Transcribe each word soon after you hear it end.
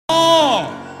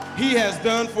he has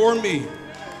done for me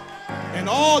and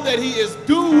all that he is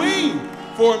doing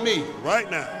for me. Right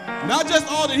now. Not just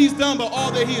all that he's done, but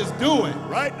all that he is doing.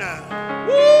 Right now.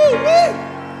 Woo-wee!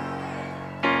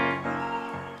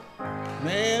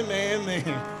 Man, man,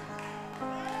 man.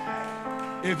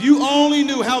 If you only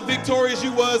knew how victorious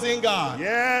you was in God.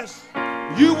 Yes.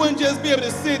 You wouldn't just be able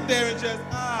to sit there and just,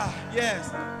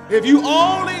 yes. If you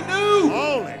only knew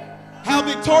how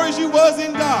victorious you was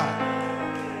in God.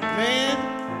 Man.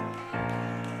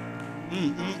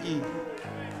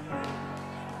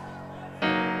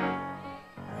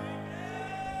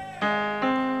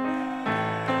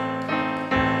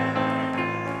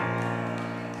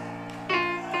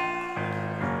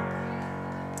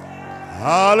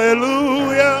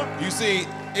 Hallelujah. You see,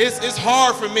 it's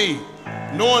hard for me,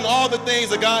 knowing all the things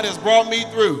that God has brought me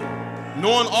through,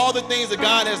 knowing all the things that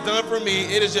God has done for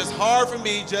me. It is just hard for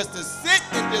me just to sit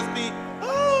and just be,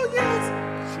 oh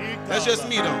yes. That's just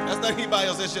me though. That's not anybody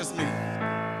else. That's just me.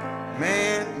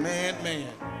 Man, man, man.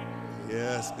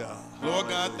 Yes, God. Lord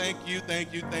God, thank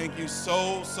you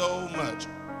so, so much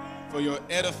for your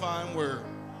edifying word,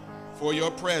 for your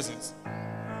presence.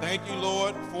 Thank you,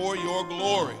 Lord, for your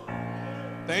glory.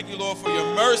 Thank you, Lord, for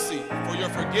your mercy, for your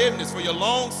forgiveness, for your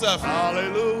long suffering.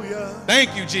 Hallelujah.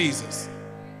 Thank you, Jesus.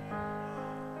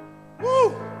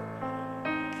 Woo.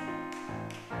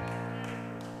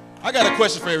 I got a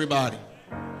question for everybody.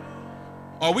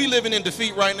 Are we living in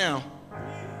defeat right now?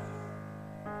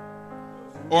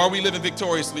 Or are we living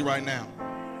victoriously right now?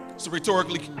 So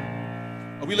rhetorically,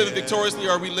 are we living victoriously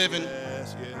or are we living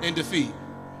in defeat?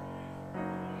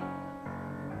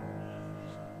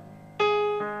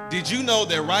 Did you know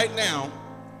that right now,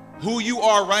 who you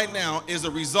are right now is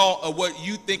a result of what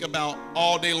you think about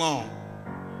all day long?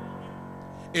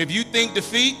 If you think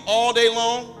defeat all day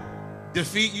long,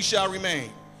 defeat you shall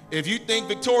remain. If you think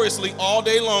victoriously all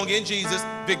day long in Jesus,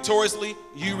 victoriously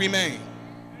you remain.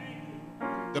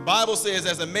 The Bible says,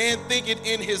 as a man thinketh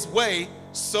in his way,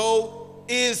 so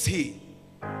is he.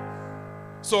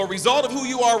 So a result of who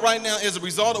you are right now is a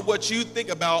result of what you think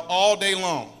about all day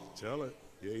long. Tell it.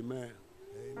 Amen.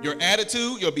 Your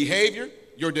attitude, your behavior,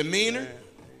 your demeanor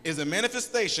is a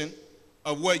manifestation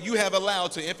of what you have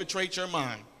allowed to infiltrate your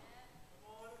mind.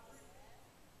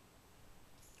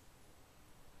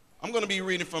 I'm going to be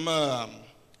reading from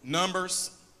Numbers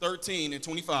 13 and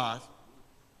 25.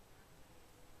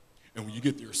 And when you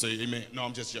get there, say amen. No,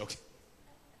 I'm just joking.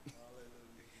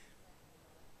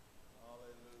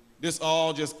 This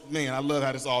all just, man, I love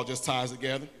how this all just ties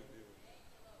together.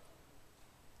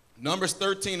 Numbers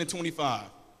 13 and 25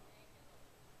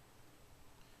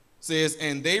 says,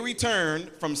 and they returned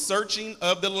from searching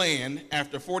of the land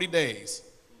after 40 days.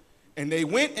 And they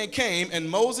went and came, and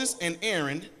Moses and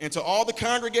Aaron, and to all the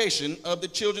congregation of the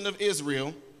children of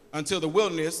Israel, until the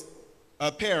wilderness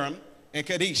of Paran and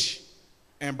Kadesh,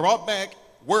 and brought back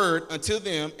word unto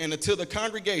them and unto the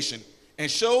congregation, and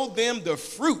showed them the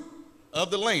fruit of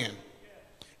the land.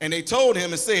 And they told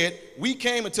him and said, we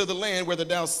came into the land whither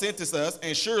thou sentest us,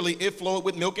 and surely it flowed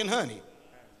with milk and honey.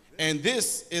 And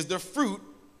this is the fruit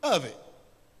of it.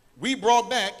 We brought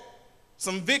back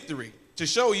some victory to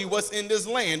show you what's in this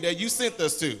land that you sent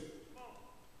us to.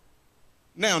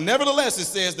 Now, nevertheless, it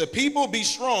says, the people be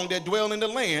strong that dwell in the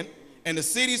land, and the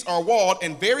cities are walled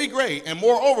and very great. And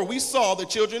moreover, we saw the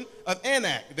children of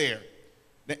Anak there.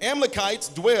 The Amalekites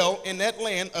dwell in that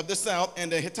land of the south,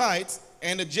 and the Hittites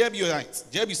and the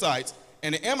Jebusites,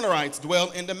 and the Amorites dwell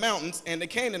in the mountains, and the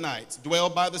Canaanites dwell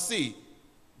by the sea,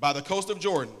 by the coast of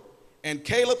Jordan. And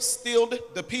Caleb stilled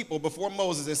the people before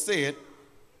Moses and said,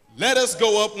 let us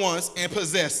go up once and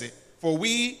possess it, for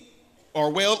we are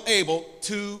well able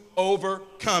to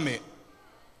overcome it.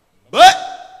 But,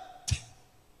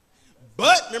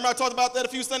 remember I talked about that a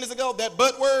few Sundays ago, that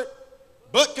but word?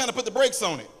 But kind of put the brakes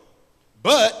on it.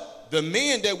 But the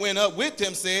men that went up with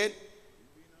him said,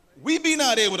 we be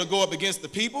not able to go up against the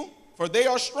people, for they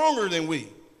are stronger than we.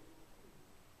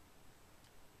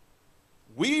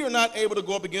 We are not able to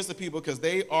go up against the people because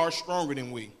they are stronger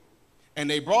than we. And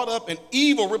they brought up an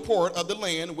evil report of the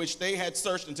land which they had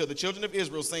searched unto the children of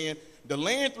Israel, saying, the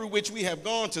land through which we have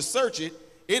gone to search it,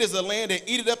 it is a land that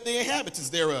eateth up the inhabitants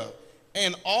thereof.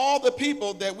 And all the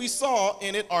people that we saw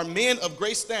in it are men of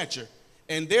great stature.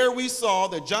 And there we saw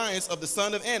the giants of the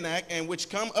son of Anak, and which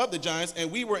come of the giants,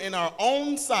 and we were in our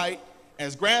own sight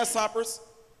as grasshoppers,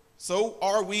 so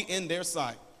are we in their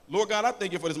sight. Lord God, I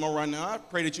thank you for this moment right now. I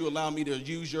pray that you allow me to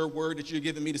use your word that you're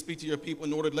giving me to speak to your people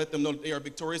in order to let them know that they are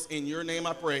victorious. In your name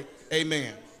I pray,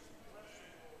 amen.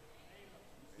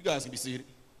 You guys can be seated.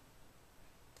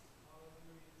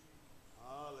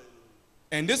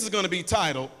 And this is going to be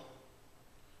titled,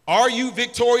 Are you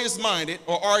victorious minded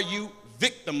or are you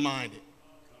victim minded?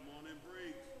 Come on and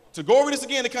preach. To go over this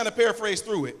again to kind of paraphrase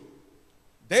through it,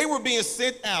 they were being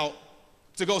sent out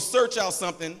to go search out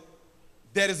something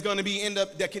that is going to be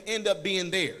that can end up being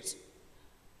theirs.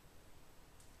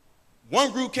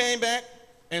 One group came back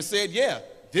and said, yeah,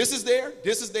 this is there,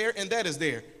 and that is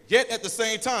there. Yet at the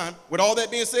same time, with all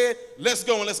that being said, let's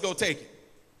go and let's go take it.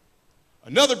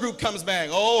 Another group comes back.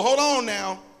 Oh, hold on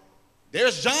now.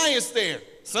 There's giants there.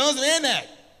 Sons of Anak.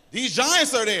 These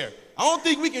giants are there. I don't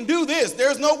think we can do this.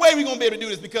 There's no way we're going to be able to do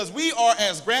this because we are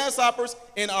as grasshoppers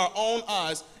in our own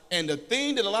eyes. And the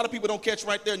thing that a lot of people don't catch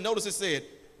right there, notice it said,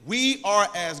 we are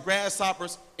as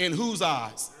grasshoppers in whose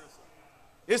eyes?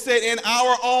 It said in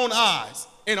our own eyes.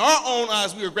 In our own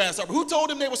eyes, we were grasshoppers. Who told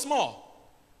them they were small?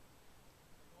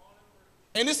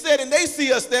 And it said, and they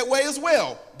see us that way as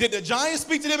well. Did the giants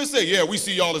speak to them and say, yeah, we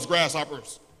see y'all as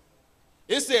grasshoppers?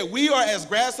 It said, we are as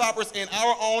grasshoppers in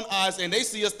our own eyes, and they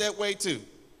see us that way too.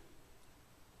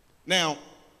 Now,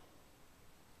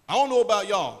 I don't know about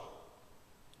y'all,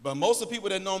 but most of the people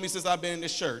that know me since I've been in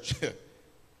this church,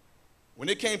 when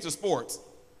it came to sports,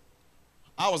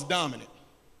 I was dominant,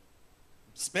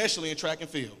 especially in track and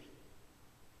field.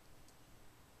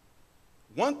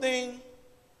 One thing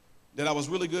that I was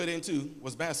really good into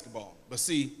was basketball. But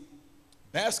see,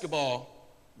 basketball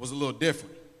was a little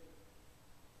different.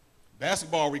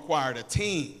 Basketball required a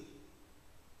team.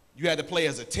 You had to play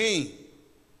as a team.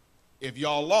 If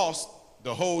y'all lost,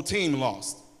 the whole team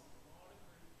lost.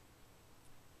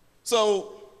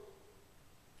 So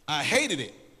I hated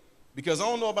it because I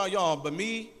don't know about y'all, but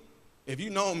me, if you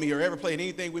know me or ever played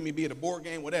anything with me, be it a board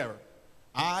game, whatever,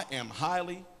 I am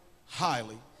highly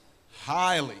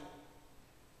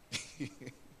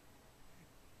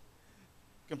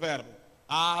compatible.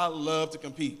 I love to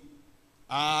compete.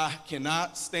 I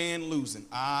cannot stand losing.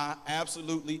 I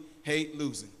absolutely hate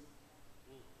losing.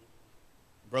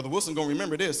 Brother Wilson gonna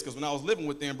remember this because when I was living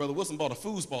with them, Brother Wilson bought a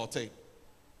foosball table.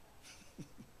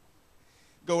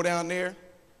 Go down there,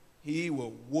 he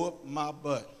will whoop my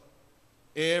butt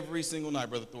every single night,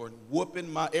 Brother Thornton.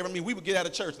 Whooping my, we would get out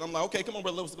of church and I'm like, okay, come on,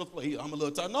 brother, let's go play. I'm a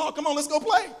little tired. No, come on, let's go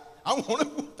play. I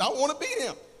want to beat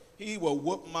him. He will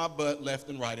whoop my butt left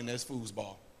and right in this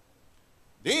foosball.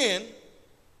 Then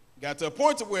got to a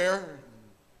point to where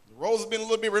the roles have been a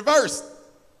little bit reversed.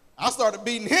 I started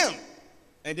beating him.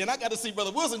 And then I got to see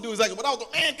Brother Wilson do exactly what I was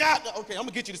doing. Man, God, okay, I'm going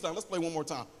to get you this time. Let's play one more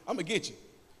time. I'm going to get you.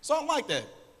 So I'm like that.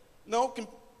 No,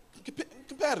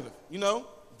 competitive,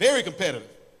 very competitive.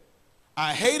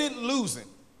 I hated losing.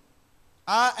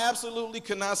 I absolutely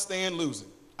could not stand losing.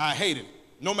 I hated it.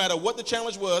 No matter what the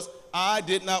challenge was, I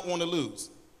did not want to lose.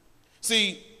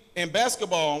 See, in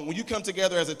basketball, when you come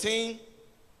together as a team,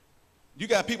 you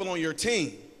got people on your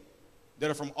team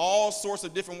that are from all sorts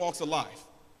of different walks of life.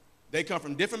 They come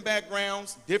from different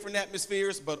backgrounds, different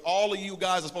atmospheres, but all of you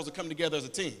guys are supposed to come together as a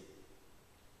team.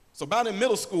 So about in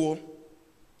middle school,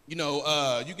 you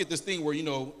get this thing where,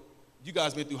 you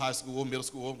guys been through high school, middle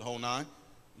school, the whole nine.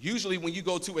 Usually when you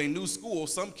go to a new school,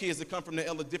 some kids that come from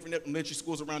the different elementary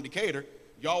schools around Decatur,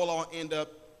 y'all will all end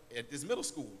up at this middle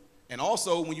school. And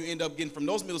also, when you end up getting from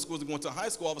those middle schools and going to high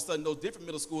school, all of a sudden those different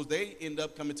middle schools, they end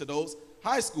up coming to those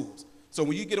high schools. So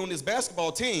when you get on this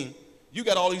basketball team, you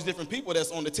got all these different people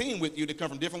that's on the team with you that come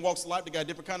from different walks of life, that got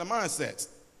different kind of mindsets.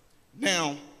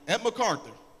 Now, at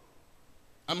MacArthur,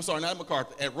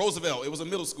 at Roosevelt, it was a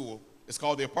middle school. It's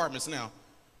called the Apartments now.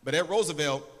 But at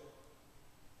Roosevelt,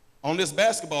 on this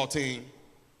basketball team,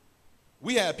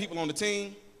 we had people on the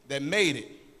team that made it.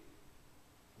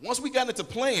 Once we got into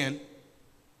playing,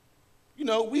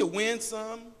 we'll win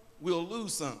some, we'll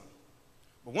lose some.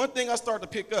 But one thing I started to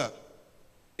pick up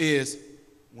is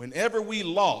whenever we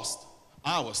lost,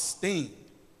 I was steamed.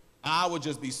 I would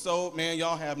just be so, man,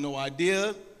 y'all have no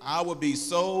idea. I would be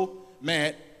so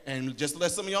mad. And just to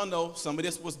let some of y'all know, some of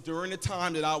this was during the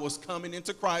time that I was coming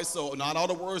into Christ, so not all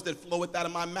the words that flowed out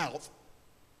of my mouth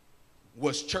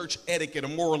was church etiquette or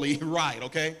morally right,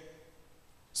 okay?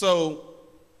 So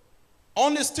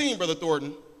on this team, Brother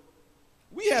Thornton,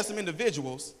 we had some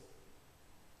individuals,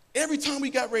 every time we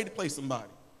got ready to play somebody,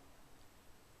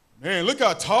 man, look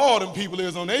how tall them people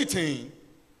is on their team.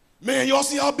 Man, y'all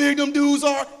see how big them dudes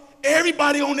are?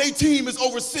 Everybody on their team is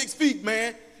over 6 feet,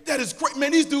 man. That is great.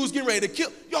 Man, these dudes getting ready to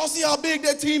kill. Y'all see how big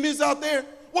that team is out there?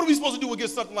 What are we supposed to do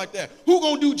against something like that? Who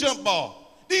gonna do jump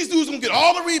ball? These dudes gonna get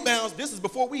all the rebounds. This is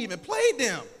before we even played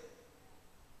them.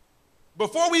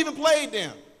 Before we even played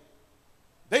them.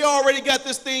 They already got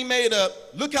this thing made up.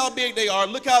 Look how big they are.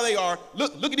 Look how they are.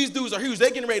 Look at these dudes are huge.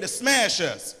 They're getting ready to smash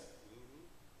us.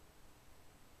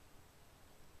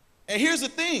 And here's the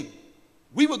thing.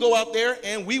 We would go out there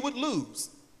and we would lose.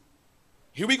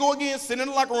 Here we go again, sitting in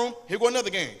the locker room. Here go another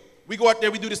game. We go out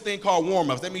there, we do this thing called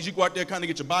warm-ups. That means you go out there, kind of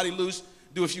get your body loose,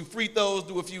 do a few free throws,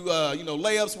 do a few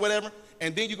layups, whatever,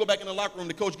 and then you go back in the locker room,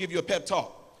 the coach give you a pep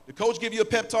talk. The coach give you a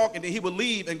pep talk, and then he would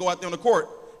leave and go out there on the court,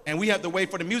 and we have to wait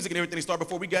for the music and everything to start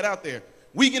before we got out there.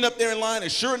 We get up there in line,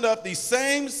 and sure enough, these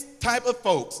same type of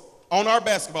folks on our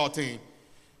basketball team,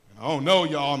 I don't know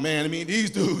y'all, man. I mean,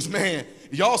 these dudes, man,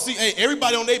 y'all see, hey,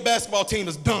 everybody on their basketball team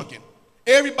is dunking.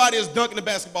 Everybody is dunking the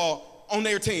basketball on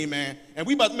their team, man. And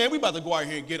we about to go out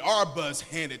here and get our butts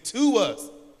handed to us.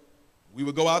 We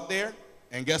would go out there,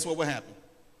 and guess what would happen?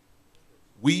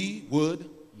 We would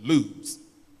lose.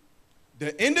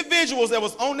 The individuals that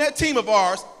was on that team of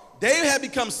ours, they had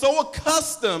become so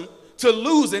accustomed to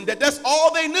losing that that's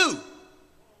all they knew.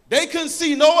 They couldn't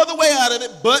see no other way out of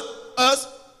it but us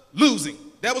losing.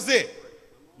 That was it.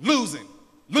 Losing.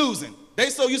 They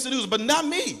so used to losing, but not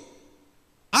me.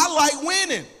 I like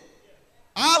winning.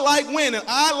 I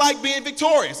like being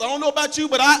victorious. I don't know about you,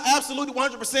 but I absolutely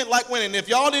 100% like winning. If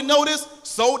y'all didn't know this,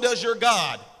 so does your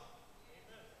God.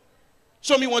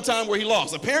 Show me one time where he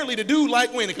lost. Apparently the dude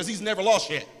liked winning because he's never lost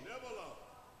yet.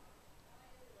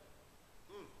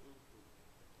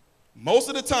 Most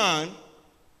of the time,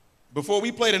 before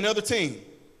we played another team,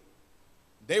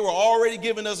 they were already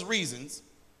giving us reasons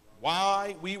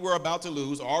why we were about to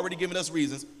lose, already giving us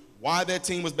reasons why that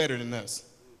team was better than us.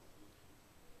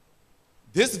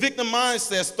 This victim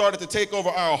mindset started to take over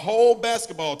our whole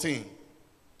basketball team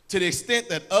to the extent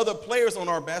that other players on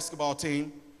our basketball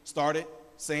team started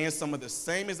saying some of the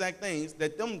same exact things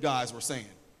that them guys were saying.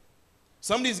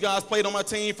 Some of these guys played on my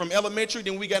team from elementary,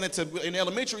 then we got in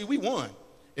elementary, we won.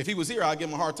 If he was here, I'd give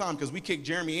him a hard time because we kicked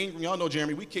Jeremy Ingram. Y'all know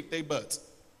Jeremy. We kicked their butts.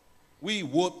 We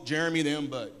whooped Jeremy them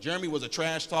butt. Jeremy was a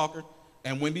trash talker.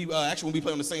 And when we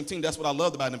played on the same team, that's what I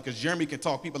loved about him because Jeremy can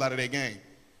talk people out of their game.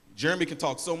 Jeremy can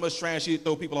talk so much trash, he'd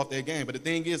throw people off their game. But the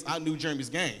thing is, I knew Jeremy's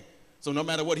game. So no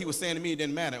matter what he was saying to me, it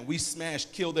didn't matter. And we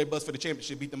smashed, killed their butts for the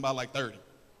championship, beat them by like 30.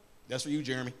 That's for you,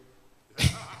 Jeremy.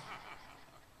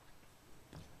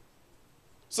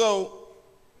 So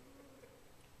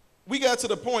we got to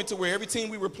the point to where every team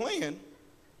we were playing,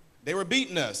 they were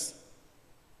beating us.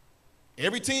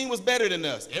 Every team was better than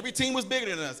us. Every team was bigger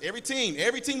than us. Every team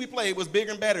we played was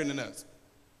bigger and better than us.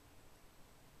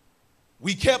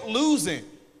 We kept losing.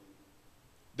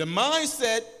 The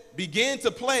mindset began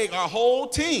to plague our whole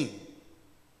team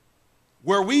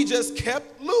where we just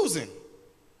kept losing.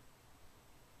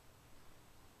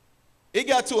 It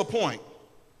got to a point,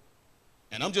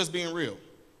 and I'm just being real,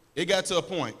 it got to a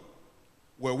point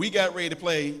where we got ready to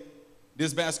play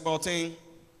this basketball team,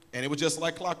 and it was just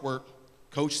like clockwork.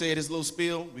 Coach said his little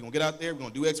spiel, we're going to get out there, we're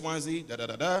going to do X, Y, and Z,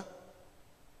 da-da-da-da.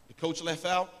 The coach left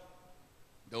out.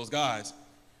 Those guys,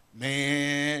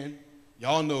 man,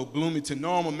 y'all know Bloomington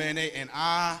Normal, man, and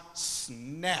I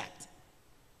snapped.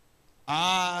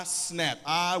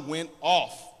 I went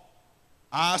off.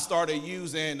 I started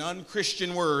using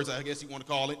unchristian words, I guess you want to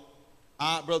call it.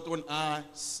 Brother Thornton, I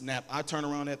snapped. I turned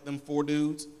around at them 4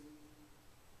 dudes.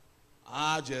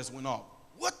 I just went off.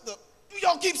 What the?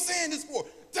 Y'all keep saying this for?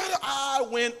 I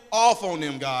went off on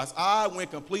them, guys. I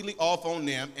went completely off on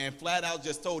them and flat out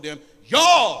just told them,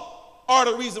 y'all are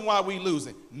the reason why we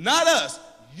losing. Not us.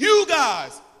 You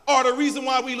guys are the reason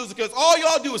why we losing because all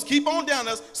y'all do is keep on down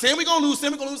us, saying we're going to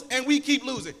lose, and we keep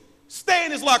losing. Stay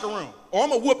in this locker room or I'm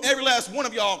going to whoop every last one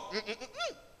of y'all.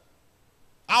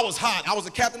 I was hot. I was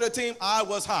the captain of the team. I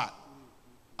was hot.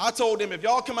 I told them, if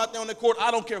y'all come out there on the court, I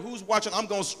don't care who's watching, I'm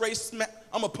going to straight smack.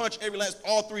 I'm going to punch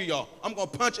all 3 of y'all. I'm going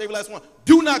to punch every last one.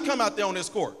 Do not come out there on this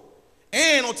court.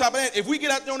 And on top of that, if we get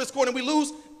out there on this court and we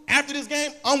lose, after this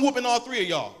game, I'm whooping all 3 of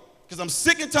y'all. Because I'm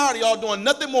sick and tired of y'all doing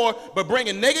nothing more but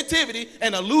bringing negativity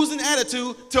and a losing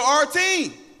attitude to our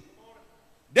team.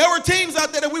 There were teams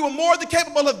out there that we were more than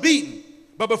capable of beating.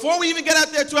 But before we even get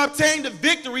out there to obtain the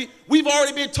victory, we've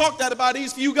already been talked at by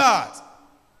these few guys.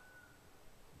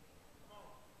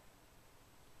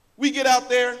 We get out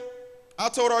there. I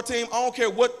told our team, I don't care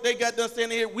what they got done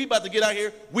standing here. We about to get out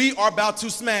here. We are about to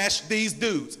smash these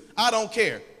dudes. I don't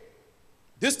care.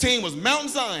 This team was Mount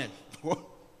Zion.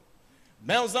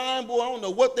 Mount Zion, boy, I don't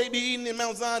know what they be eating in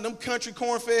Mount Zion. Them country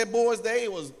corn-fed boys, they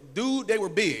were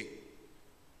big.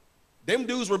 Them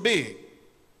dudes were big.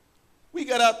 We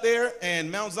got out there,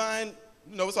 and Mount Zion,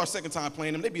 it's our second time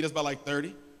playing them. They beat us by like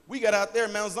 30. We got out there,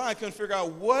 and Mount Zion couldn't figure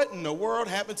out what in the world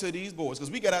happened to these boys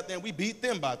because we got out there and we beat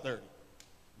them by 30.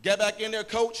 Got back in there,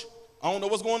 coach, I don't know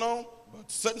what's going on, but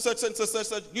such and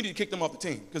such, you need to kick them off the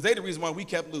team because they're the reason why we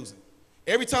kept losing.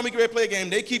 Every time we get ready to play a game,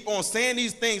 they keep on saying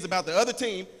these things about the other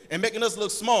team and making us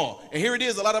look small. And here it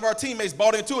is, a lot of our teammates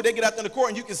bought into it. They get out there in the court,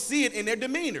 and you can see it in their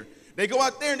demeanor. They go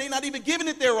out there and they're not even giving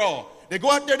it their all. They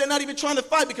go out there, they're not even trying to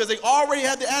fight because they already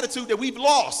have the attitude that we've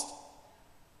lost.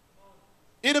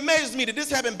 It amazes me that this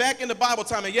happened back in the Bible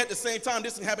time, and yet at the same time,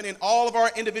 this is happening in all of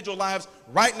our individual lives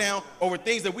right now over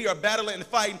things that we are battling and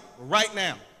fighting right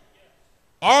now.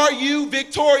 Are you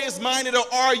victorious-minded or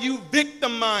are you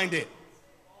victim-minded?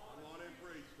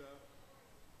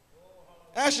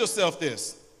 Ask yourself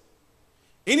this.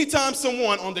 Anytime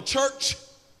someone on the church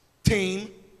team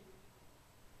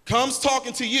comes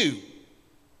talking to you,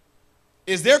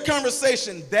 is their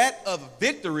conversation that of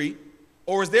victory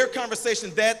or is their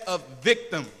conversation that of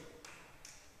victim?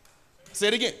 Say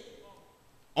it again.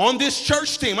 On this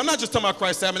church team, I'm not just talking about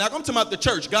Christ Tabernacle, I'm talking about the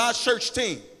church, God's church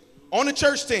team. On the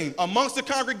church team, amongst the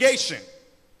congregation,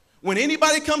 when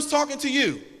anybody comes talking to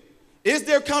you, is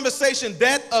their conversation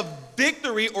that of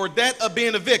victory or that of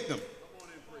being a victim?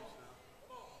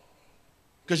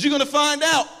 Because you're going to find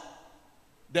out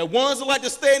that ones that like to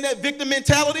stay in that victim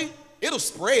mentality, it'll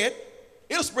spread.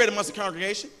 It'll spread amongst the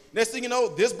congregation. Next thing you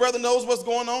know, this brother knows what's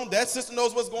going on. That sister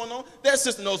knows what's going on. That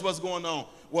sister knows what's going on.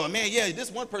 Well, man, yeah,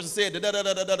 this one person said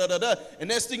da-da-da-da-da-da-da-da. And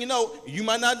next thing you know, you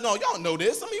might not know. Y'all know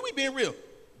this. I mean, we being real.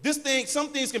 This thing, some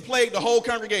things can plague the whole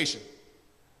congregation.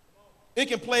 It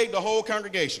can plague the whole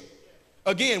congregation.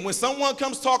 Again, when someone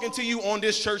comes talking to you on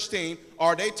this church team,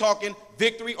 are they talking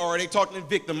victory or are they talking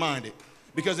victim-minded?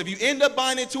 Because if you end up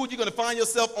buying into it, you're going to find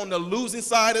yourself on the losing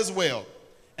side as well.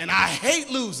 And I hate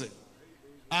losing.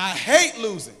 I hate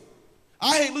losing.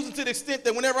 I hate losing to the extent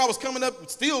that whenever I was coming up,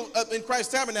 still up in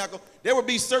Christ Tabernacle, there would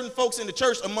be certain folks in the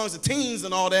church amongst the teens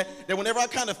and all that whenever I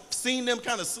kind of seen them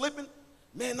kind of slipping,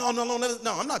 man, no,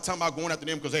 I'm not talking about going after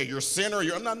them because, hey, you're a sinner.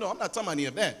 I'm not talking about any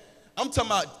of that. I'm talking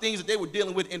about things that they were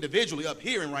dealing with individually up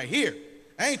here and right here.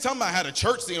 I ain't talking about how the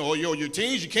church saying, oh, your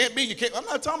teens, you can't. I'm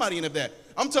not talking about any of that.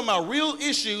 I'm talking about real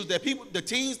issues that the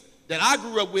teens that I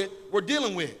grew up with were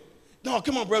dealing with. No,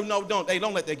 come on, bro. No, don't. Hey,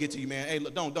 don't let that get to you, man. Hey,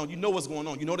 don't. You know what's going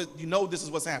on. You know this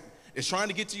is what's happening. It's trying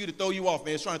to get to you to throw you off,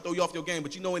 man. It's trying to throw you off your game.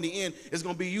 But you know in the end, it's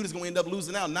going to be you that's going to end up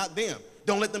losing out, not them.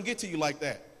 Don't let them get to you like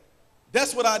that.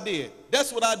 That's what I did.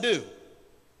 That's what I do.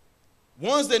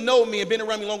 Ones that know me and been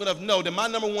around me long enough know that my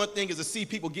number one thing is to see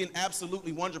people getting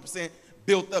absolutely 100%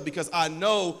 built up because I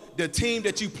know the team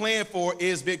that you playing for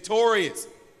is victorious.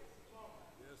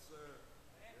 Yes, sir.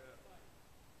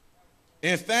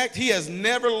 In fact, he has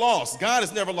never lost. God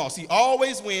has never lost. He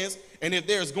always wins. And if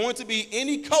there's going to be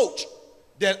any coach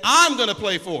that I'm going to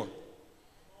play for,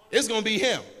 it's going to be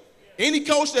him. Any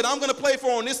coach that I'm going to play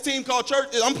for on this team called church,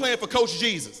 I'm playing for Coach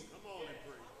Jesus.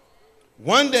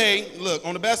 One day, look,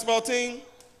 on the basketball team,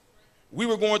 we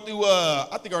were going through,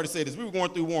 I think I already said this, we were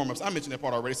going through warm-ups. I mentioned that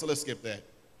part already, so let's skip that.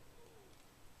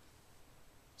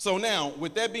 So now,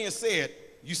 with that being said,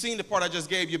 you seen the part I just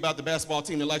gave you about the basketball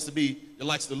team that likes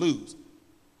to lose.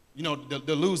 You know,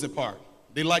 the losing part.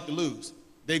 They like to lose.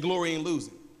 They glory in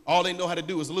losing. All they know how to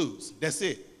do is lose. That's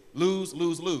it. Lose,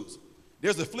 lose, lose.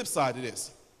 There's a flip side to this,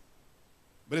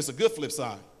 but it's a good flip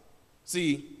side.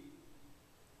 See,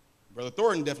 Brother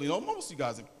Thornton definitely knows. Most of you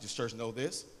guys at this church know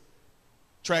this.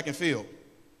 Track and field.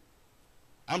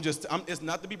 It's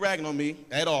not to be bragging on me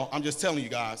at all. I'm just telling you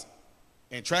guys.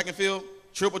 In track and field,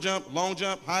 triple jump, long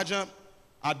jump, high jump,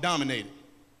 I dominated.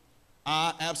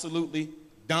 I absolutely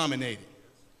dominated.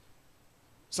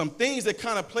 Some things that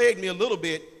kind of plagued me a little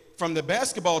bit from the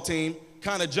basketball team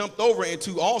kind of jumped over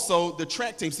into also the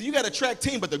track team. So you got a track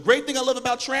team, but the great thing I love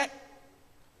about track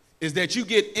is that you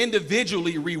get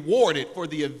individually rewarded for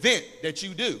the event that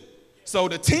you do. So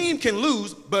the team can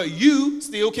lose, but you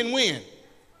still can win.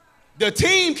 The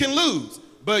team can lose,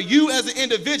 but you as an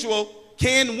individual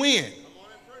can win.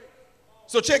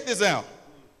 So check this out.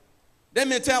 That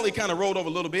mentality kind of rolled over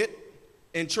a little bit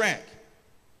in track.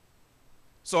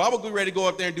 So I was ready to go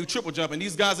up there and do triple jump, and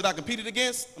these guys that I competed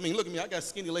against, I mean, look at me, I got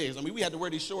skinny legs. I mean, we had to wear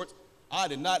these shorts. I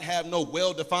did not have no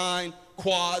well-defined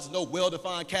quads, no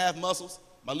well-defined calf muscles.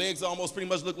 My legs almost pretty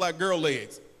much look like girl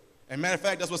legs. And matter of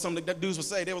fact, that's what some of the dudes would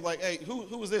say. They were like, hey,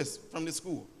 who is this from this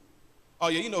school? Oh,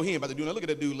 yeah, you know he ain't about to do that. Look at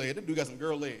that dude leg. That dude got some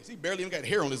girl legs. He barely even got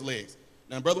hair on his legs.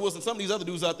 Now, Brother Wilson, some of these other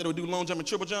dudes out there would do long jump and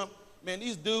triple jump. Man,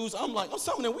 these dudes, I'm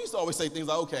telling them, we used to always say things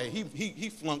like, okay, he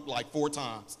flunked like 4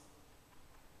 times.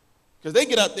 Because they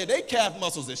get out there, their calf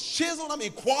muscles is chiseled. I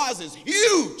mean, quads is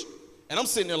huge. And I'm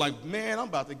sitting there like, man, I'm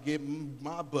about to get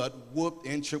my butt whooped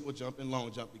in triple jump and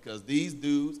long jump because these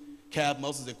dudes, calf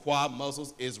muscles and quad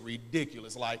muscles is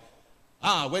ridiculous. Like,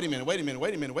 wait a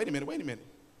minute.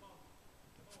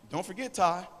 Don't forget,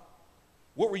 Ty,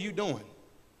 what were you doing?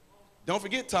 Don't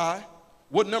forget, Ty,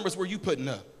 what numbers were you putting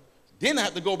up? Then I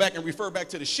have to go back and refer back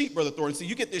to the sheet, Brother Thornton. See,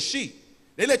 you get this sheet.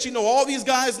 They let you know all these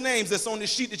guys' names that's on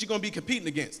this sheet that you're going to be competing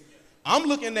against. I'm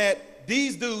looking at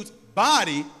these dudes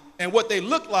body and what they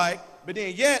look like, but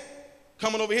then yet,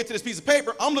 coming over here to this piece of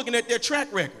paper, I'm looking at their track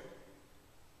record.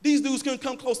 These dudes couldn't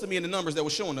come close to me in the numbers that were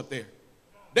showing up there.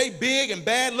 They big and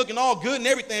bad, looking all good and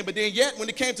everything, but then yet, when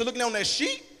it came to looking on that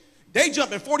sheet, they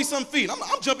jumping 40-some feet. I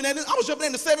was jumping that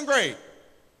in the 7th grade.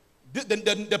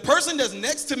 The person that's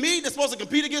next to me that's supposed to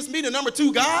compete against me, the number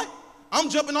 2 guy, I'm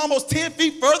jumping almost 10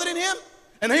 feet further than him,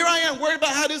 and here I am worried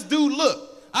about how this dude looked.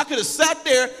 I could have sat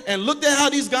there and looked at how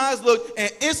these guys looked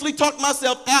and instantly talked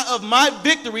myself out of my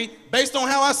victory based on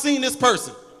how I seen this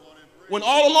person. When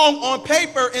all along on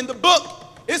paper in the book,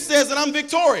 it says that I'm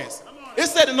victorious. It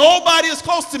said that nobody is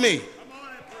close to me.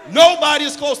 Nobody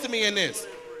is close to me in this.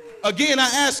 Again, I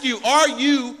ask you, are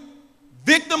you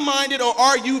victim-minded or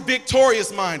are you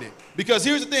victorious-minded? Because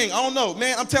here's the thing, I don't know,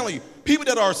 man, I'm telling you, people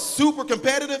that are super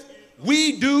competitive,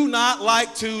 we do not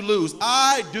like to lose.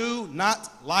 I do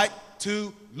not like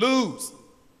to lose.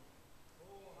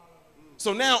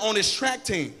 So now on this track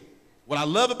team, what I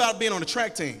love about being on the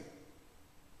track team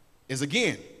is,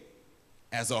 again,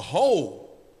 as a whole,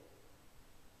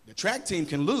 the track team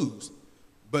can lose,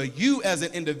 but you as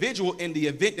an individual in the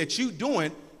event that you're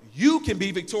doing, you can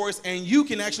be victorious and you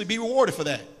can actually be rewarded for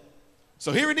that.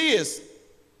 So here it is.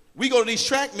 We go to these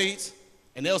track meets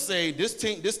and they'll say this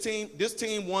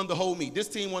team won the whole meet. This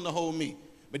team won the whole meet.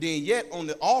 But then yet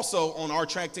also on our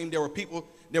track team, there were people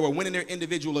that were winning their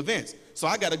individual events. So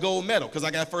I got a gold medal because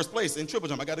I got first place in triple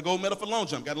jump. I got a gold medal for long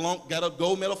jump. Got a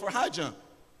gold medal for high jump.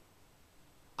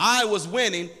 I was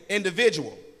winning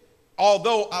individual,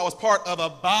 although I was part of a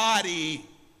body,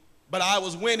 but I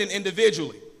was winning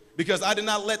individually because I did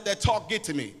not let that talk get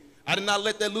to me. I did not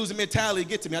let that losing mentality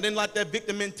get to me. I didn't let that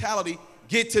victim mentality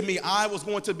get to me. I was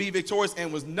going to be victorious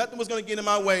and nothing was going to get in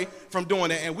my way from doing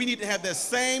that. And we need to have that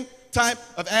same type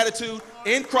of attitude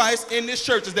in Christ in this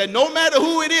church, is that no matter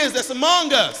who it is that's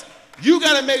among us, you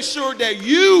got to make sure that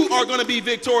you are going to be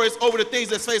victorious over the things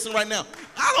that's facing right now.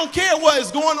 I don't care what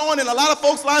is going on in a lot of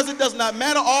folks' lives. It does not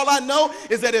matter. All I know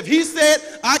is that if he said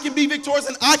I can be victorious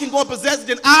and I can go and possess it,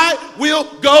 then I will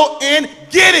go and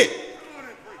get it.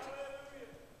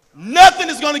 Nothing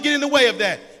is going to get in the way of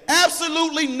that.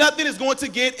 Absolutely nothing is going to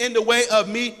get in the way of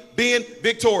me being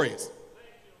victorious.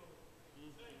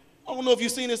 I don't know if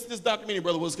you've seen this documentary,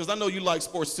 Brother Willis, because I know you like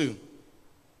sports too.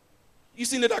 You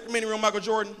seen the documentary on Michael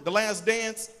Jordan, The Last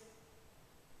Dance?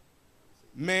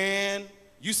 Man,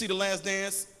 you see The Last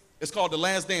Dance? It's called The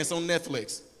Last Dance on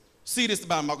Netflix. See this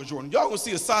about Michael Jordan. Y'all gonna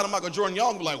see a side of Michael Jordan, y'all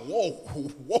gonna be like, whoa,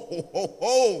 whoa, whoa,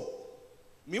 whoa.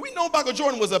 I mean, we know Michael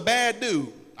Jordan was a bad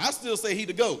dude. I still say he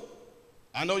the GOAT.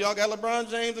 I know y'all got LeBron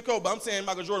James the GOAT, but I'm saying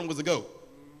Michael Jordan was the GOAT.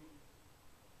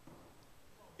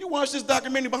 You watch this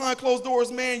documentary behind closed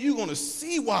doors, man, you're gonna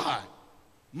see why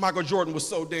Michael Jordan was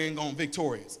so dang on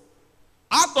victorious.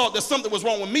 I thought that something was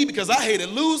wrong with me because I hated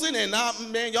losing, and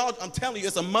man, y'all, I'm telling you,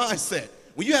 it's a mindset.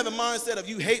 When you have a mindset of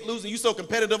you hate losing, you so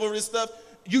competitive over this stuff,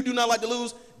 you do not like to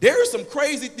lose, there is some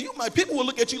crazy, people will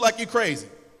look at you like you're crazy.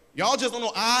 Y'all just don't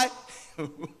know,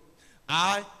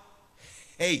 I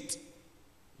hate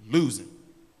losing.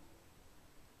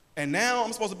 And now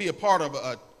I'm supposed to be a part of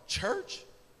a church?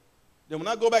 Then when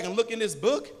I go back and look in this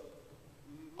book,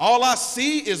 all I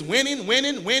see is winning.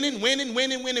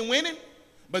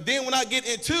 But then when I get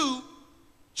into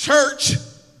church,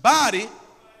 body,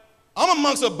 I'm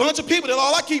amongst a bunch of people that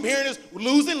all I keep hearing is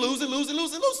losing.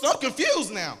 So I'm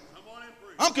confused now.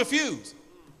 I'm confused.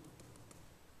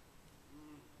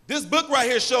 This book right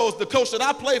here shows the coach that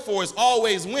I play for is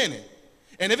always winning.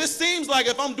 And if it seems like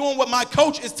if I'm doing what my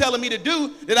coach is telling me to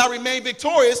do, that I remain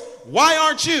victorious, why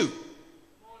aren't you?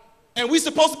 And we're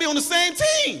supposed to be on the same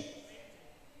team.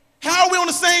 How are we on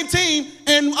the same team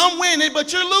and I'm winning,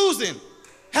 but you're losing?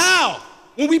 How?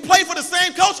 When we play for the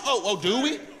same coach? Oh, do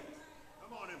we?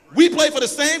 We play for the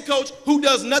same coach who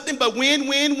does nothing but win.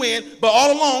 But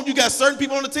all along, you got certain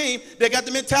people on the team that got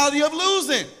the mentality of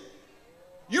losing.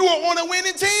 You are on a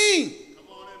winning team.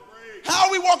 How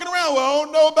are we walking around? Well, I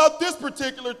don't know about this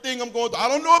particular thing I'm going through. I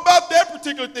don't know about that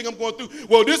particular thing I'm going through.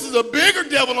 Well, this is a bigger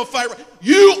devil to fight.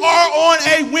 You are on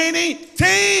a winning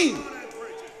team.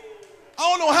 I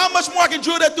don't know how much more I can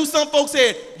drill that through some folks'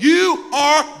 head. You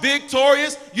are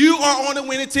victorious. You are on a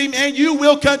winning team, and you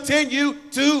will continue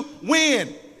to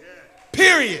win.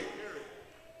 Period.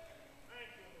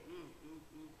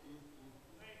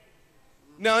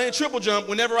 Now, in triple jump,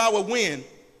 whenever I would win,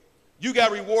 you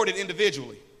got rewarded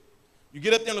individually. You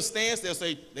get up there in the stands, they'll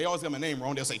say, they always got my name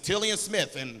wrong, they'll say Tylian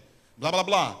Smith and blah, blah,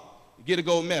 blah. You get a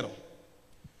gold medal.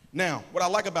 Now, what I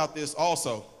like about this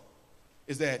also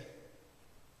is that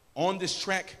on this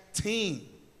track team,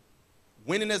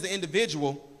 winning as an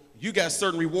individual, you got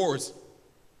certain rewards,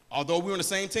 although we're on the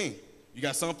same team. You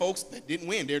got some folks that didn't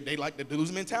win. They like the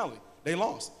losing mentality. They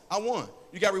lost. I won.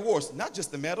 You got rewards, not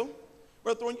just the medal.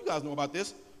 Brother Thorne, you guys know about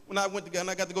this. When I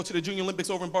got to go to the Junior Olympics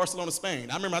over in Barcelona, Spain.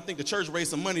 I think the church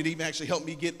raised some money to even actually help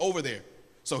me get over there.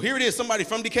 So here it is, somebody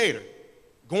from Decatur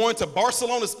going to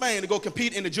Barcelona, Spain to go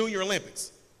compete in the Junior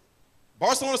Olympics.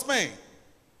 Barcelona, Spain.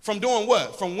 From doing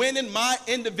what? From winning my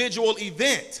individual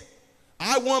event.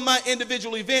 I won my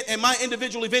individual event, and my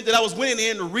individual event that I was winning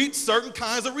in reaped certain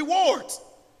kinds of rewards.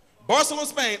 Barcelona,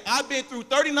 Spain. I've been through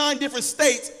 39 different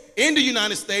states in the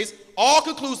United States, all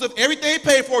conclusive, everything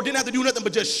paid for, didn't have to do nothing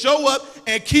but just show up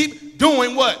and keep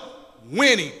doing what?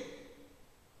 Winning.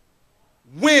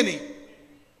 Winning.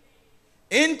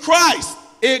 In Christ,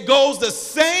 it goes the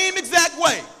same exact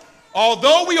way.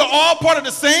 Although we are all part of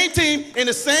the same team, in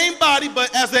the same body,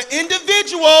 but as an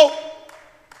individual,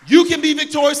 you can be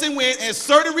victorious and win, and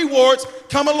certain rewards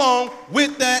come along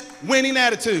with that winning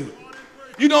attitude.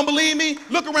 You don't believe me?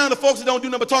 Look around the folks that don't do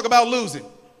nothing but talk about losing.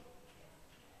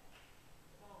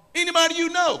 Anybody you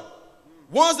know,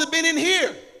 ones that have been in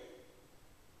here,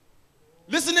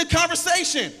 listen to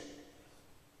conversation.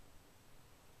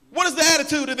 What is the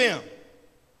attitude of them?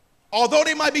 Although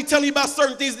they might be telling you about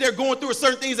certain things that they're going through or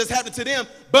certain things that's happening to them,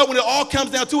 but when it all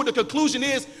comes down to it, the conclusion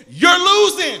is, you're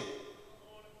losing.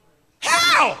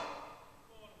 How?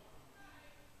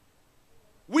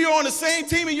 We are on the same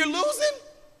team and you're losing?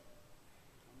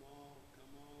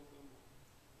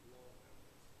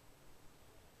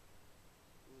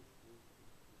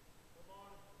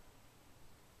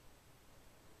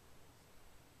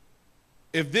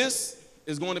 If this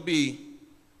is going to be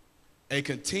a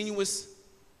continuous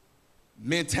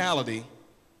mentality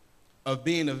of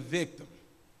being a victim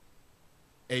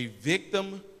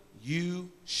you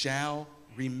shall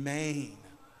remain.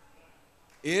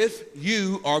 If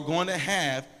you are going to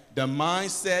have the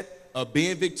mindset of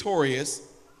being victorious,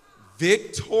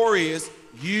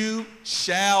 you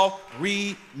shall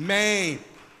remain.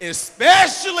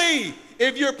 Especially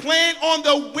if you're playing on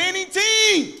the winning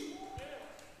team.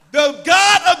 The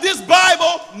God of this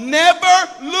Bible never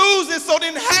loses, so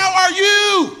then how are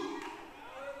you?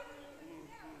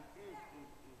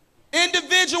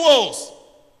 Individuals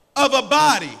of a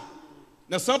body.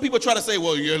 Now, some people try to say,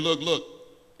 well, yeah, look,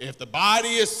 if the body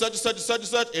is such and such and such and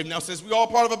such, if now since we all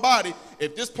part of a body,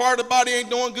 if this part of the body ain't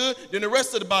doing good, then the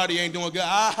rest of the body ain't doing good.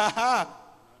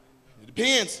 It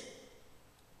depends.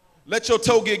 Let your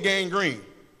toe get gangrene.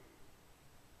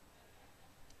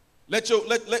 Let you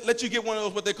get one of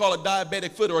those, what they call a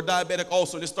diabetic foot or a diabetic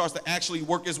ulcer, that starts to actually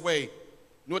work its way. You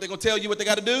know what they're going to tell you what they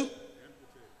got to do?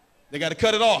 They got to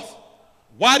cut it off.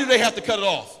 Why do they have to cut it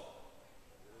off?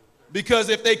 Because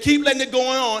if they keep letting it go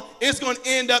on, it's going to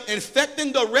end up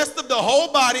infecting the rest of the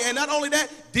whole body, and not only that,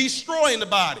 destroying the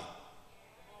body.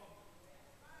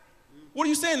 What are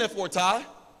you saying that for, Ty?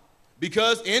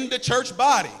 Because in the church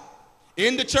body,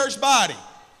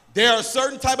 there are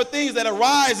certain type of things that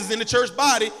arises in the church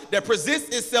body that presents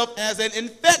itself as an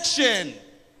infection.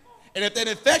 And if that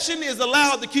infection is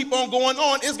allowed to keep on going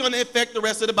on, it's going to infect the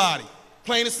rest of the body.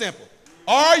 Plain and simple.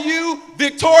 Are you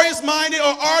victorious-minded or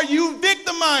are you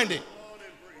victim-minded?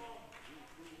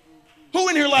 Who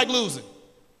in here like losing?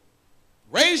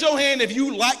 Raise your hand if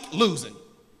you like losing.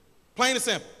 Plain and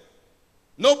simple.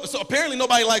 Nope. So apparently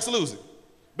nobody likes losing.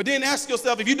 But then ask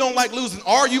yourself, if you don't like losing,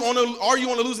 are you on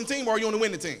a losing team or are you on a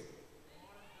winning team?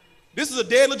 This is a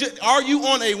dead legit. Are you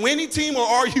on a winning team or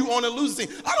are you on a losing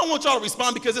team? I don't want y'all to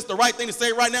respond because it's the right thing to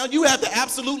say right now. You have to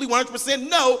absolutely 100%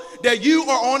 know that you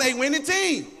are on a winning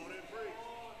team.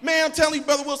 Man, I'm telling you,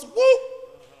 Brother Wilson,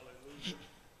 whoop.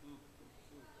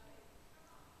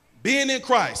 Being in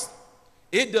Christ,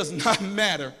 it does not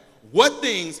matter what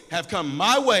things have come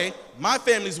my way, my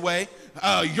family's way,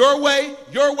 your way.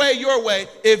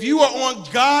 If you are on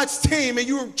God's team and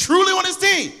you're truly on his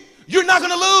team, you're not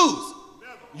going to lose.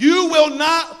 You will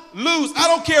not lose. I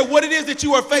don't care what it is that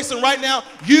you are facing right now.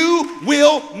 You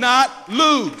will not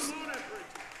lose.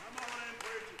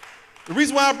 The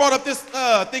reason why I brought up this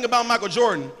thing about Michael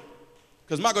Jordan,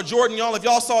 because Michael Jordan, y'all, if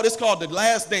y'all saw this called The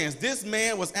Last Dance, this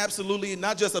man was absolutely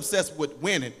not just obsessed with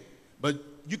winning, but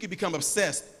you can become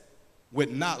obsessed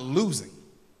with not losing.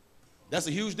 That's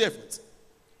a huge difference.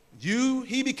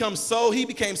 He became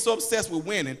so obsessed with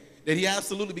winning that he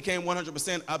absolutely became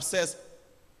 100% obsessed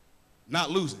not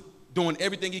losing, doing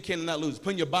everything he can to not lose,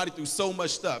 putting your body through so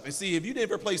much stuff. And see, if you didn't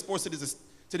ever play sports to this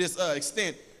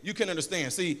extent, you can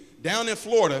understand. See, down in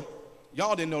Florida,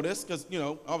 y'all didn't know this because,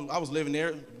 I was living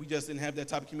there. We just didn't have that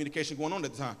type of communication going on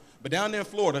at the time. But down there in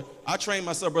Florida, I trained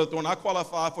myself, Brother Thorne. I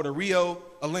qualified for the Rio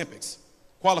Olympics.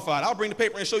 Qualified. I'll bring the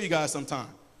paper and show you guys sometime.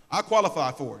 I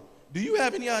qualified for it. Do you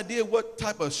have any idea what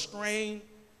type of strain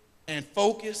and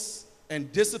focus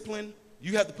and discipline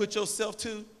you have to put yourself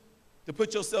to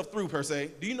put yourself through, per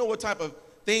se? Do you know what type of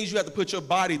things you have to put your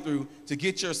body through to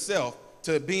get yourself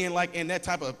to being like in that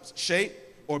type of shape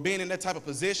or being in that type of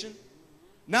position?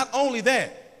 Not only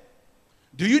that,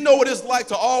 do you know what it's like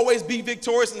to always be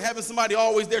victorious and having somebody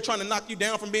always there trying to knock you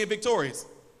down from being victorious?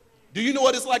 Do you know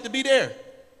what it's like to be there?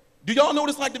 Do y'all know what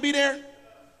it's like to be there?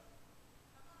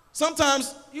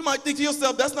 Sometimes you might think to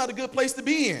yourself, that's not a good place to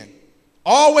be in.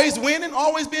 Always winning,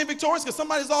 always being victorious, because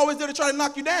somebody's always there to try to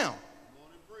knock you down.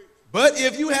 But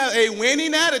if you have a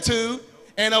winning attitude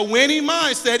and a winning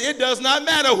mindset, it does not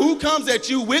matter who comes at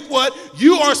you with what,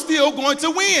 you are still going to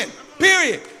win,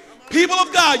 period. People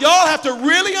of God, y'all have to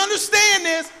really understand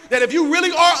this, that if you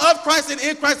really are of Christ and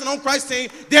in Christ and on Christ's team,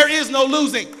 there is no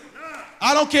losing.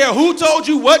 I don't care who told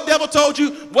you, what devil told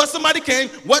you, what somebody came,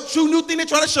 what true new thing they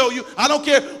try to show you. I don't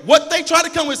care what they try to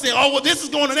come with saying, oh, well, this is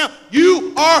going on now.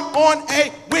 You are on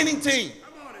a winning team,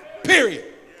 period.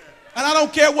 And I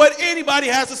don't care what anybody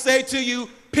has to say to you,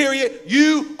 period.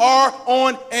 You are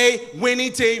on a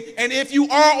winning team. And if you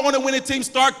are on a winning team,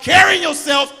 start carrying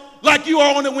yourself like you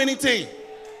are on a winning team.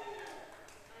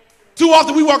 Too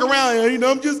often we walk around, you know,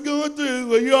 I'm just going through,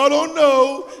 well, y'all don't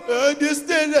know, this,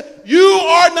 that. You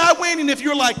are not winning if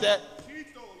you're like that.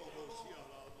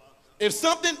 If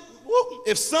something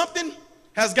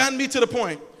has gotten me to the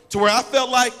point to where I felt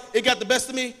like it got the best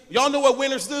of me, y'all know what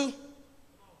winners do?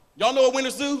 Y'all know what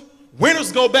winners do?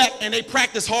 Winners go back and they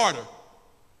practice harder.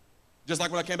 Just like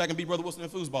when I came back and beat Brother Wilson in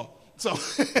foosball. So,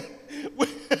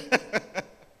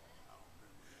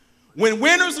 when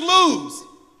winners lose,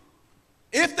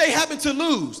 if they happen to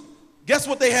lose, guess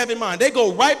what they have in mind? They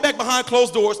go right back behind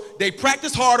closed doors. They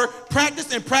practice harder,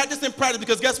 practice and practice and practice,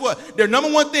 because guess what? Their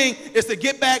number one thing is to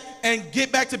get back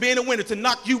to being a winner, to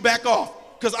knock you back off,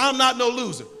 because I'm not no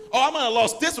loser. Oh, I might have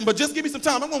lost this one, but just give me some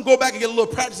time. I'm going to go back and get a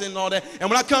little practice in and all that. And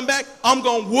when I come back, I'm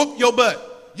going to whoop your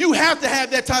butt. You have to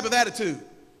have that type of attitude.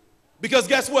 Because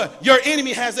guess what? Your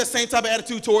enemy has that same type of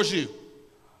attitude towards you.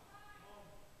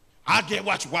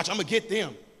 Watch, I'm going to get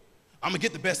them. I'm going to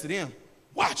get the best of them.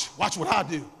 Watch what I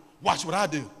do. Watch what I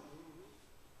do.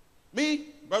 Me,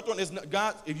 Brother, is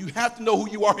God. If you have to know who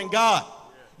you are in God,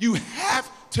 you have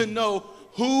to know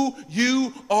who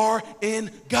you are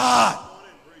in God.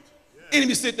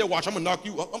 Enemy sit there, watch, I'm going to knock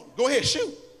you up. Go ahead,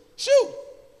 shoot.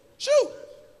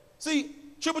 See,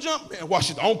 triple jump, man, watch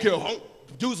it. I don't care.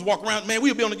 Dudes walk around, man,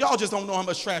 we'll be on y'all just don't know how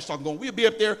much trash talking going. We'll be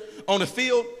up there on the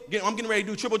field. I'm getting ready to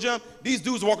do triple jump. These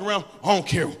dudes walk around, I don't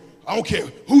care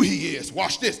who he is.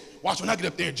 Watch this. Watch when I get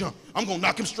up there and jump. I'm going to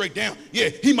knock him straight down. Yeah,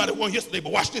 he might have won yesterday,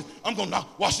 but watch this. I'm going to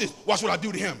knock, watch this. Watch what I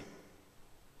do to him.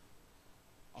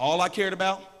 All I cared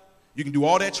about, you can do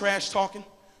all that trash talking.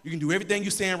 You can do everything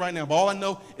you're saying right now, but all I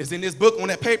know is in this book, on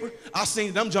that paper, I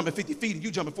seen them jumping 50 feet and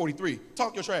you jumping 43.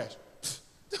 Talk your trash.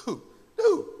 Dude,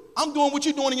 I'm doing what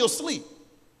you're doing in your sleep.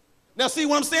 Now, see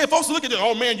what I'm saying? Folks look at it,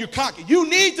 oh, man, you're cocky. You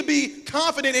need to be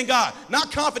confident in God.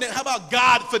 Not confident, how about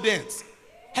Godfidence?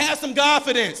 Have some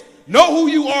Godfidence. Know who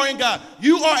you are in God.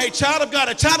 You are a child of God,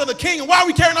 a child of the King. And why are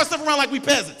we carrying ourselves around like we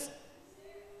peasants?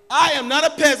 I am not a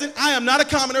peasant. I am not a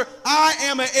commoner. I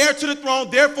am an heir to the throne.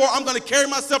 Therefore, I'm going to carry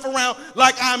myself around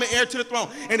like I'm an heir to the throne.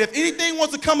 And if anything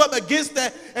wants to come up against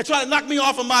that and try to knock me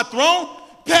off of my throne,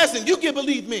 peasant, you can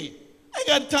believe me. I ain't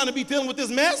got time to be dealing with this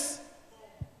mess.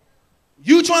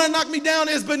 You trying to knock me down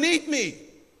is beneath me.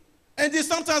 And then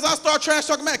sometimes I start trash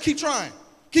talking back. Keep trying.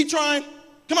 Keep trying.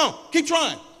 Come on. Keep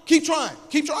trying. Keep trying.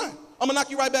 Keep trying. I'm going to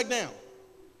knock you right back down.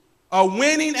 A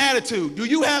winning attitude. Do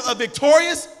you have a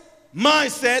victorious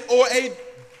mindset or a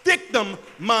victim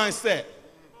mindset?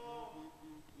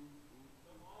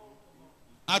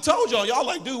 I told y'all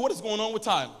like, dude, what is going on with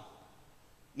Tylian?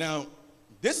 Now,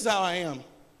 this is how I am.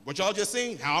 What y'all just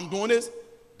seen, how I'm doing this,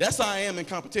 that's how I am in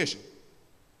competition.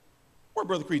 Where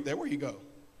Brother Creed there? Where you go?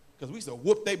 Because we used to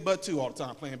whoop their butt too all the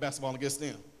time playing basketball against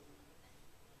them.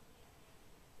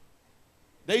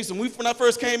 When I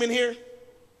first came in here,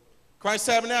 Christ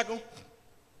Tabernacle,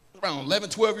 around 11,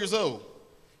 12 years old.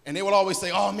 And they would always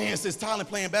say, oh, man, since Tylian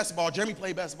playing basketball, Jeremy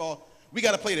played basketball, we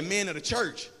got to play the men of the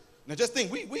church. Now, just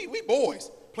think, we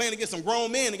boys playing against some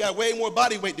grown men that got way more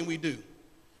body weight than we do.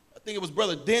 I think it was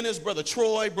Brother Dennis, Brother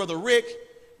Troy, Brother Rick,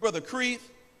 Brother Creeth.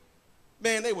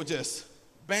 Man, they would just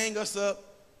bang us up,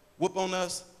 whoop on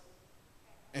us.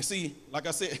 And see, like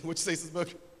I said, what you say, Sister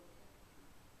Booker?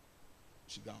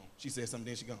 She gone. She said something,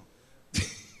 then she gone.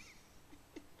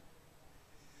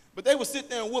 But they would sit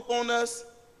there and whoop on us,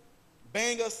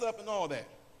 bang us up and all that.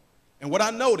 And what I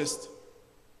noticed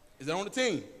is that on the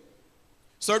team,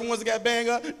 certain ones that got banged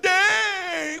up,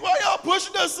 dang, why y'all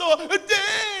pushing us so?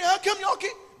 Dang, how come y'all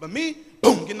can't? But me,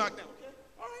 boom, get knocked down.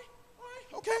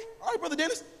 Okay, all right, Brother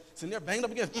Dennis. Sitting there banged up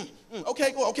against,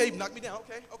 okay, go, okay, knock me down,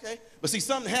 okay. But see,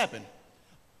 something happened.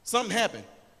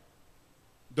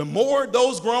 The more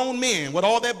those grown men with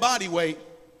all that body weight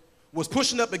was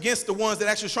pushing up against the ones that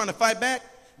actually was trying to fight back,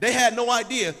 they had no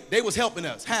idea they was helping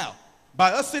us. How?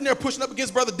 By us sitting there pushing up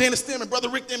against Brother Dennis them and Brother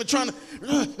Rick them and trying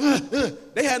to,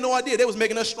 they had no idea they was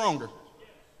making us stronger.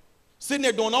 Sitting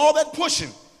there doing all that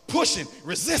pushing,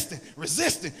 resisting,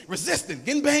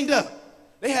 getting banged up.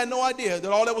 They had no idea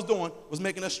that all that was doing was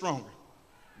making us stronger.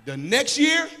 The next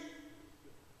year,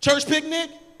 church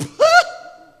picnic,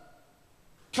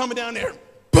 coming down there,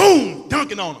 boom,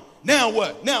 dunking on them. Now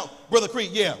what? Now, Brother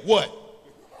Creed, yeah, what?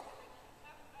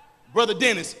 Brother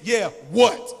Dennis, yeah,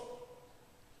 what?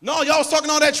 No, y'all was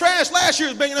talking all that trash last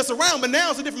year, banging us around, but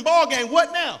now it's a different ball game.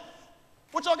 What now?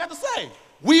 What y'all got to say?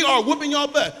 We are whooping y'all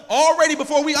butt. Already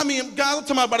before guys, I'm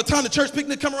talking about by the time the church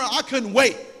picnic come around, I couldn't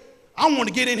wait. I want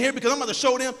to get in here because I'm about to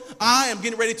show them I am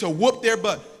getting ready to whoop their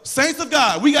butt. Saints of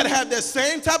God, we got to have that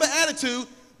same type of attitude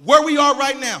where we are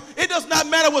right now. It does not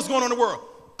matter what's going on in the world.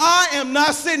 I am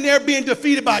not sitting there being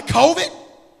defeated by COVID.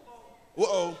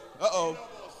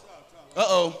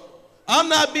 I'm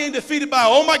not being defeated by,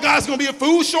 oh my God, it's going to be a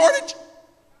food shortage.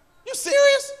 You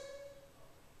serious?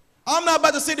 I'm not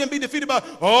about to sit there and be defeated by,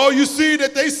 oh, you see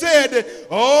that they said that,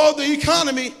 oh, the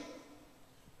economy.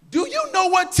 Do you know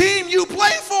what team you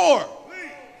play for?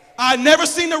 I never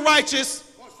seen the righteous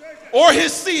or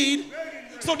his seed.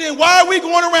 So then why are we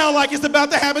going around like it's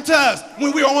about to happen to us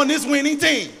when we're on this winning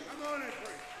team?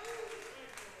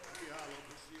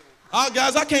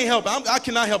 Guys, I can't help it. I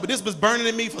cannot help it. This was burning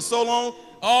in me for so long,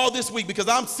 all this week, because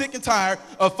I'm sick and tired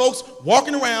of folks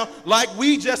walking around like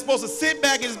we just supposed to sit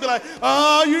back and just be like,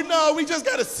 oh, we just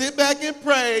got to sit back and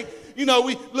pray.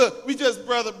 We just,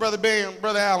 Brother Bam,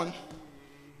 Brother Allen.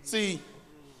 See,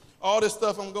 all this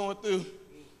stuff I'm going through.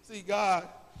 See, God,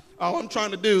 all I'm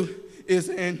trying to do is,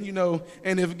 and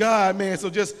if God, man, so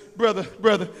just, brother,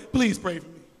 please pray for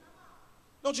me.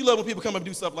 Don't you love when people come up and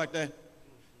do stuff like that?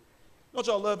 Don't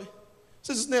y'all love it?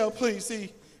 Sister Snell, please,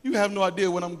 see, you have no idea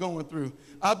what I'm going through.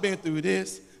 I've been through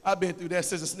this. I've been through that,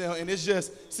 Sister Snell, and it's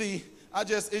just, see,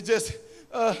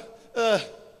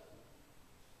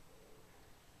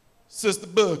 Sister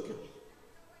Booker,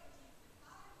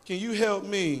 can you help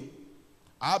me?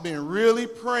 I've been really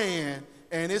praying,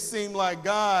 and it seemed like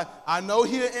God, I know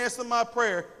he'll answer my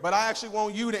prayer, but I actually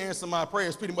want you to answer my prayer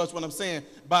is pretty much what I'm saying,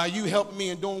 by you helping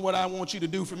me and doing what I want you to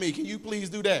do for me. Can you please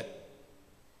do that?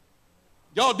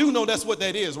 Y'all do know that's what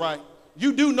that is, right?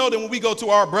 You do know that when we go to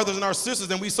our brothers and our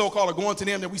sisters and we so-called are going to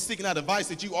them, that we seeking out advice,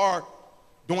 that you are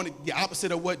doing the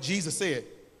opposite of what Jesus said. He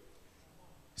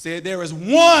said there is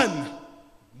one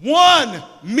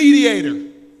mediator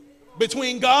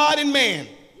between God and man,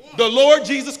 the Lord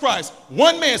Jesus Christ.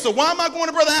 One man. So why am I going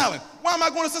to Brother Allen? Why am I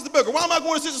going to Sister Booker? Why am I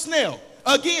going to Sister Snell?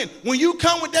 Again, when you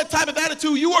come with that type of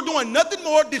attitude, you are doing nothing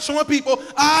more than showing people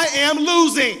I am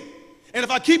losing. And if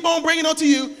I keep on bringing it on to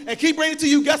you and keep bringing it to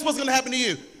you, guess what's going to happen to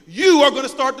you? You are going to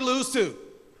start to lose too.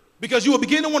 Because you will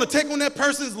begin to want to take on that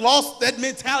person's lost, that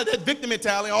mentality, that victim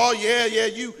mentality. Oh, yeah.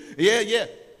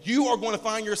 You are going to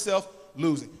find yourself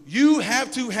losing. You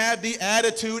have to have the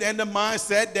attitude and the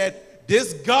mindset that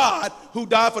this God who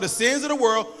died for the sins of the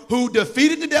world, who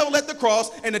defeated the devil at the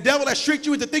cross, and the devil has tricked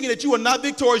you into thinking that you are not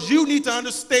victorious, you need to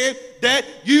understand that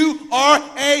you are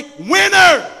a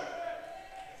winner.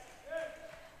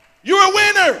 You're a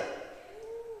winner.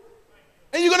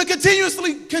 And you're going to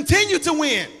continue to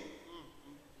win.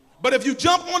 But if you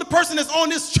jump on the person that's on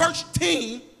this church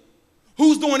team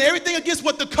who's doing everything against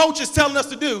what the coach is telling us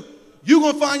to do, you're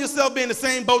going to find yourself being in the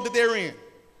same boat that they're in.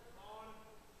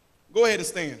 Go ahead and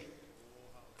stand.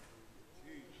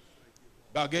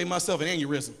 About gave myself an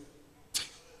aneurysm.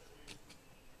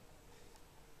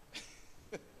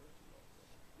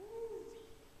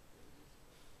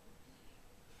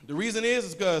 The reason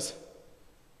is because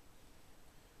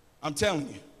I'm telling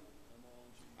you,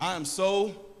 I am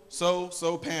so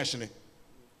passionate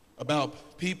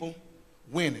about people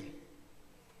winning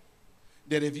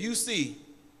that if you see,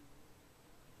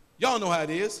 y'all know how it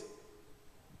is.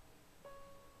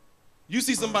 You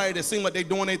see somebody that seems like they're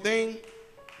doing their thing,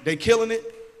 they killing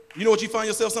it. You know what you find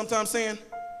yourself sometimes saying?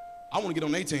 I want to get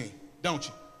on their team, don't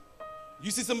you? You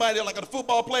see somebody like a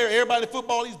football player, everybody in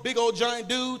football, these big old giant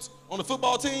dudes on the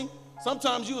football team.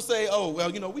 Sometimes you'll say, oh,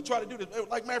 well, we try to do this.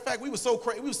 Like, matter of fact, we were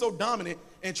so dominant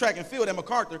in track and field at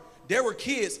MacArthur, there were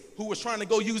kids who was trying to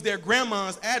go use their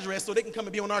grandma's address so they can come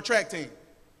and be on our track team.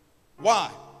 Why?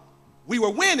 We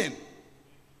were winning.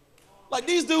 Like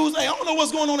these dudes, hey, I don't know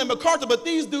what's going on at MacArthur, but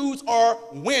these dudes are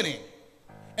winning.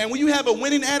 And when you have a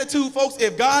winning attitude, folks,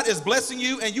 if God is blessing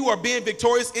you and you are being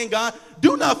victorious in God,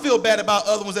 do not feel bad about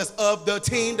other ones that's of the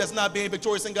team that's not being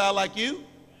victorious in God like you.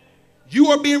 You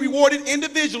are being rewarded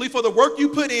individually for the work you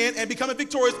put in and becoming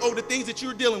victorious over the things that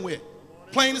you're dealing with.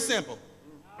 Plain and simple.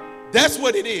 That's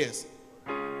what it is.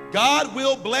 God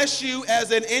will bless you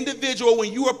as an individual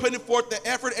when you are putting forth the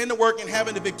effort and the work and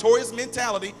having the victorious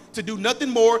mentality to do nothing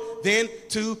more than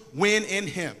to win in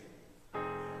him.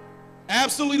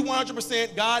 Absolutely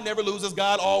 100%, God never loses,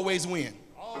 God always wins.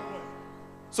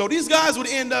 So these guys would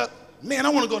end up, man, I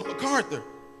want to go to MacArthur.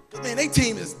 Because, man, their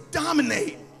team is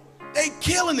dominating. They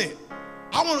killing it.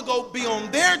 I want to go be on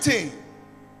their team.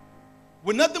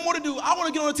 With nothing more to do, I want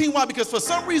to get on a team. Why? Because for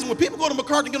some reason, when people go to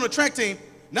MacArthur and get on a track team,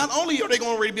 not only are they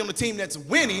going to already be on the team that's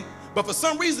winning, but for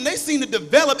some reason, they seem to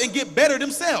develop and get better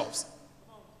themselves.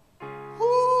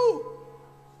 Woo.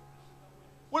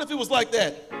 What if it was like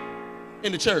that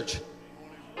in the church?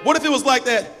 What if it was like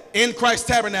that in Christ's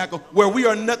Tabernacle, where we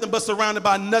are nothing but surrounded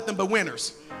by nothing but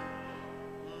winners?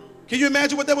 Can you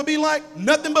imagine what that would be like?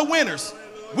 Nothing but winners.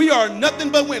 We are nothing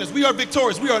but winners. We are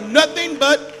victorious. We are nothing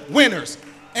but winners.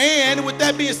 And with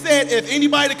that being said, if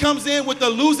anybody that comes in with the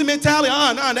losing mentality,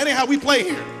 that ain't how we play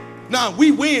here. Nah,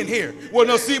 we win here. Well,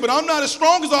 no, see, but I'm not as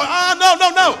strong as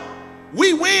no.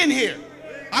 We win here.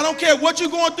 I don't care what you're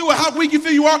going through or how weak you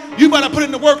feel you are. You better put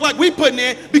in the work like we putting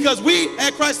in, because we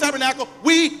at Christ Tabernacle,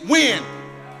 we win.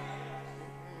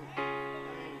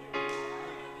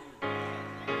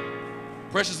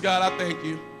 Precious God, I thank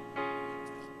you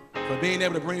for being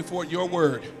able to bring forth your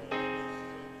word.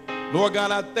 Lord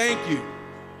God, I thank you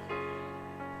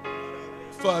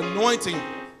for anointing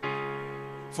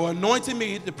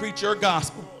me to preach your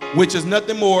gospel, which is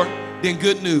nothing more than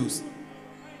good news.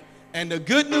 And the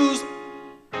good news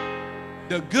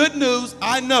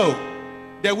I know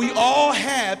that we all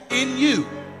have in you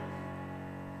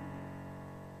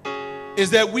is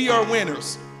that we are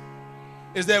winners,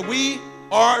 is that we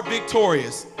are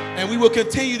victorious, and we will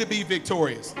continue to be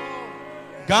victorious.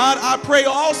 God, I pray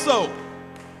also,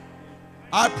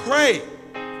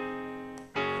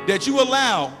 that you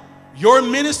allow your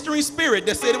ministering spirit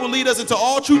that said it will lead us into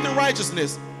all truth and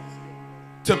righteousness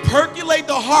to percolate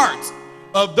the hearts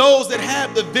of those that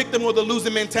have the victim or the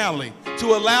losing mentality,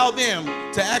 to allow them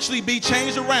to actually be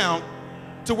changed around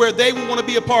to where they will want to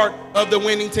be a part of the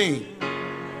winning team.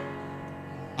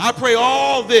 I pray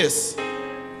all this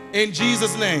in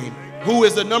Jesus' name, who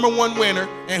is the #1 winner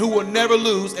and who will never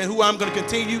lose and who I'm going to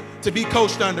continue to be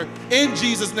coached under. In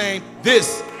Jesus' name,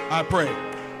 this I pray.